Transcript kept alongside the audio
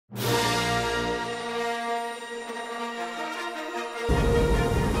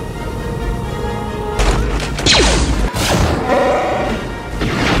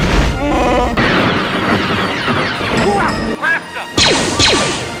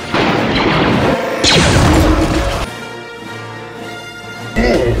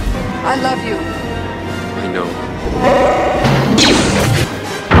I love you. I know.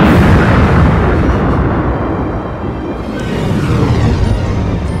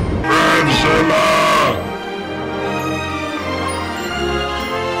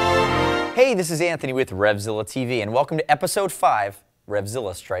 Hey, this is Anthony with RevZilla TV, and welcome to episode 5,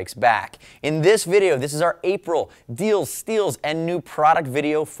 RevZilla Strikes Back. In this video, this is our April deals, steals, and new product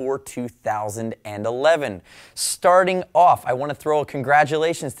video for 2011. Starting off, I want to throw a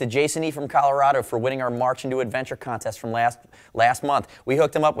congratulations to Jason E. from Colorado for winning our March into Adventure contest from last month. We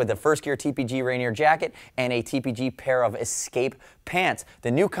hooked him up with a First Gear TPG Rainier jacket and a TPG pair of Escape pants.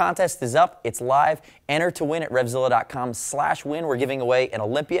 The new contest is up. It's live. Enter to win at RevZilla.com/win. We're giving away an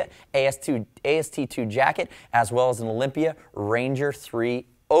Olympia AST2 jacket as well as an Olympia Ranger 3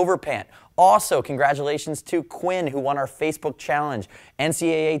 overpant. Also, congratulations to Quinn, who won our Facebook challenge,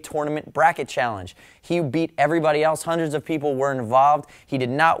 NCAA Tournament Bracket Challenge. He beat everybody else. Hundreds of people were involved. He did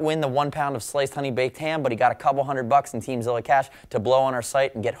not win the 1 pound of sliced honey baked ham, but he got a couple $100 in Team Zilla cash to blow on our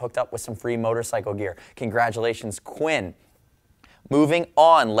site and get hooked up with some free motorcycle gear. Congratulations, Quinn. Moving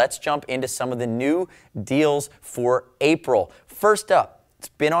on, let's jump into some of the new deals for April. First up, it's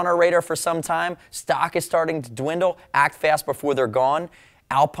been on our radar for some time. Stock is starting to dwindle. Act fast before they're gone.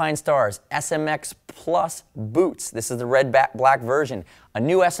 Alpine Stars SMX Plus boots. This is the red black version. A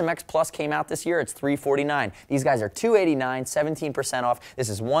new SMX Plus came out this year. It's $349. These guys are $289, 17% off. This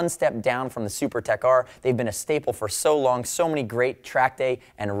is one step down from the Super Tech R. They've been a staple for so long. So many great track day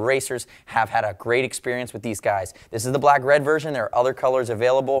and racers have had a great experience with these guys. This is the black-red version. There are other colors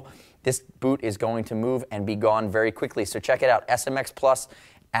available. This boot is going to move and be gone very quickly. So check it out, SMX Plus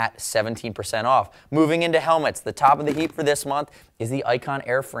at 17% off. Moving into helmets, the top of the heap for this month is the Icon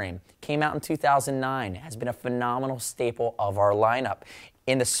Airframe. Came out in 2009, has been a phenomenal staple of our lineup.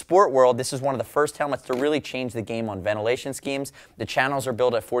 In the sport world, this is one of the first helmets to really change the game on ventilation schemes. The channels are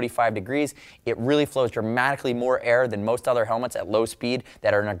built at 45 degrees. It really flows dramatically more air than most other helmets at low speed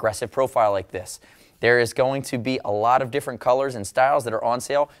that are an aggressive profile like this. There is going to be a lot of different colors and styles that are on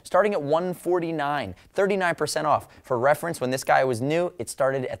sale, starting at $149, 39% off. For reference, when this guy was new, it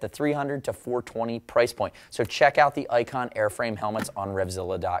started at the $300 to $420 price point. So check out the Icon Airframe helmets on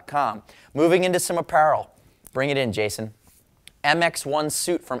RevZilla.com. Moving into some apparel. Bring it in, Jason. MX1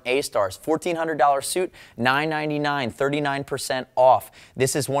 suit from A-Stars, $1,400 suit, $999, 39% off.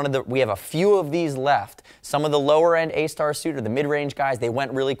 This is one of the, we have a few of these left. Some of the lower end A-Star suit or the mid-range guys, they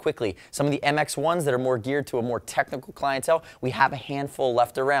went really quickly. Some of the MX1s that are more geared to a more technical clientele, we have a handful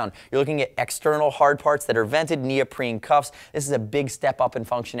left around. You're looking at external hard parts that are vented, neoprene cuffs. This is a big step up in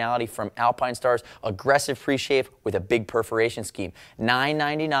functionality from Alpine Stars, aggressive pre-shape with a big perforation scheme.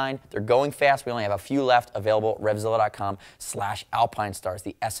 $999, they're going fast. We only have a few left available at RevZilla.com/Alpine Stars,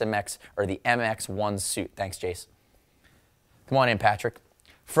 the SMX or the MX1 suit. Thanks, Jace. Come on in, Patrick.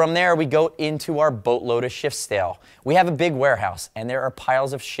 From there, we go into our boatload of shift sale. We have a big warehouse, and there are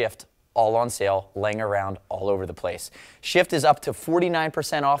piles of shift all on sale, laying around all over the place. Shift is up to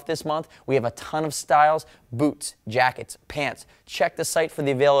 49% off this month. We have a ton of styles, boots, jackets, pants. Check the site for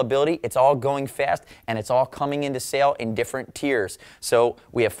the availability. It's all going fast, and it's all coming into sale in different tiers. So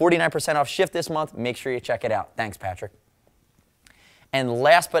we have 49% off Shift this month. Make sure you check it out. Thanks, Patrick. And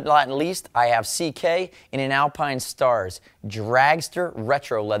last but not least, I have CK in an Alpine Stars Dragster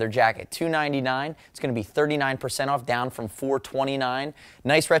Retro Leather Jacket, $299. It's going to be 39% off, down from $429.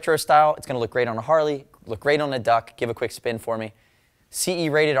 Nice retro style. It's going to look great on a Harley, look great on a Duck. Give a quick spin for me. CE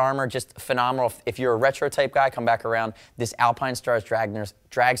rated armor, just phenomenal. If you're a retro type guy, come back around. This Alpine Stars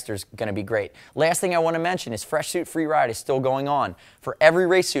Dragster is going to be great. Last thing I want to mention is Fresh Suit Free Ride is still going on. For every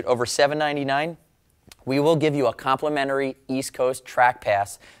race suit over $799, we will give you a complimentary East Coast track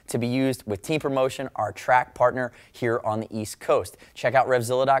pass to be used with Team Promotion, our track partner here on the East Coast. Check out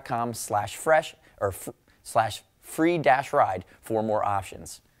RevZilla.com/fresh or /free-ride for more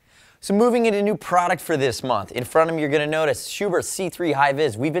options. So moving into new product for this month. In front of me, you're going to notice Schubert's C3 High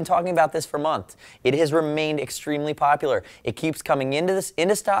Vis. We've been talking about this for months. It has remained extremely popular. It keeps coming into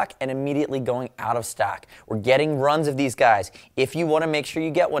stock and immediately going out of stock. We're getting runs of these guys. If you want to make sure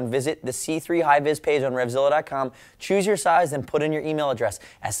you get one, visit the C3 High Vis page on RevZilla.com. Choose your size and put in your email address.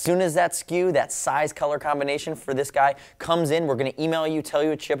 As soon as that SKU, that size color combination for this guy comes in, we're going to email you, tell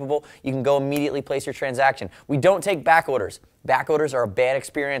you it's shippable. You can go immediately place your transaction. We don't take back orders. Back orders are a bad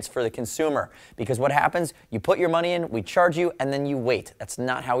experience for the consumer because what happens, you put your money in, we charge you, and then you wait. That's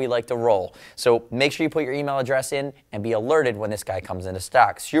not how we like to roll. So make sure you put your email address in and be alerted when this guy comes into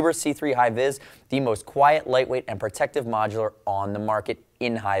stock. Schubert C3 High Vis, the most quiet, lightweight, and protective modular on the market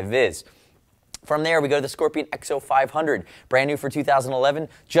in high vis. From there, we go to the Scorpion XO 500, brand new for 2011,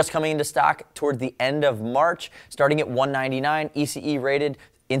 just coming into stock towards the end of March, starting at $199, ECE rated.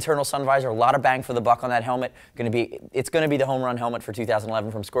 internal sun visor, a lot of bang for the buck on that helmet. It's going to be the home run helmet for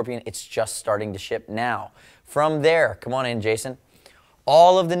 2011 from Scorpion. It's just starting to ship now. From there, come on in, Jason.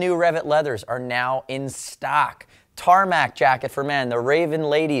 All of the new Revit leathers are now in stock. Tarmac jacket for men, the Raven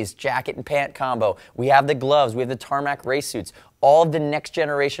ladies jacket and pant combo. We have the gloves, we have the Tarmac race suits. All of the next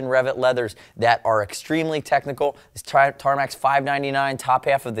generation Revit leathers that are extremely technical. This Tarmac's $5.99, top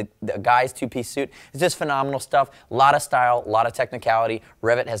half of the guy's two-piece suit. It's just phenomenal stuff. A lot of style, a lot of technicality.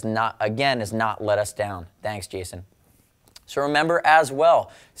 Revit has not let us down. Thanks, Jason. So remember as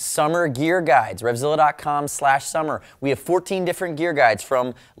well, summer gear guides, RevZilla.com/summer. We have 14 different gear guides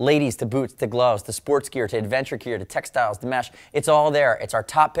from ladies to boots to gloves to sports gear to adventure gear to textiles to mesh. It's all there. It's our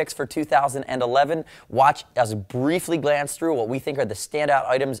top picks for 2011. Watch us briefly glance through what we think are the standout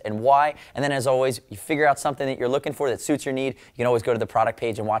items and why. And then as always, you figure out something that you're looking for that suits your need. You can always go to the product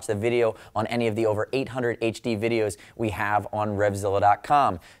page and watch the video on any of the over 800 HD videos we have on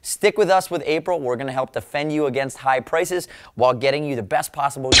RevZilla.com. Stick with us with April. We're going to help defend you against high prices while getting you the best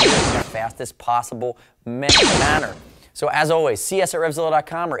possible gear in the fastest possible manner. So as always, see us at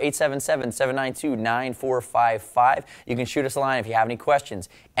RevZilla.com or 877-792-9455. You can shoot us a line if you have any questions.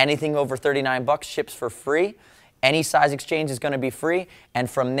 Anything over $39 ships for free. Any size exchange is going to be free. And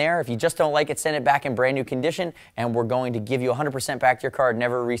from there, if you just don't like it, send it back in brand new condition, and we're going to give you 100% back to your card,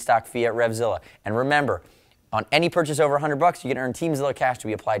 never a restock fee at RevZilla. And remember, on any purchase over $100, you can earn TeamZilla cash to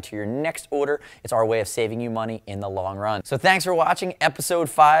be applied to your next order. It's our way of saving you money in the long run. So thanks for watching episode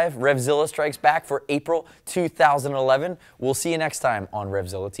 5, RevZilla Strikes Back for April 2011. We'll see you next time on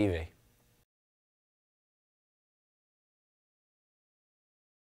RevZilla TV.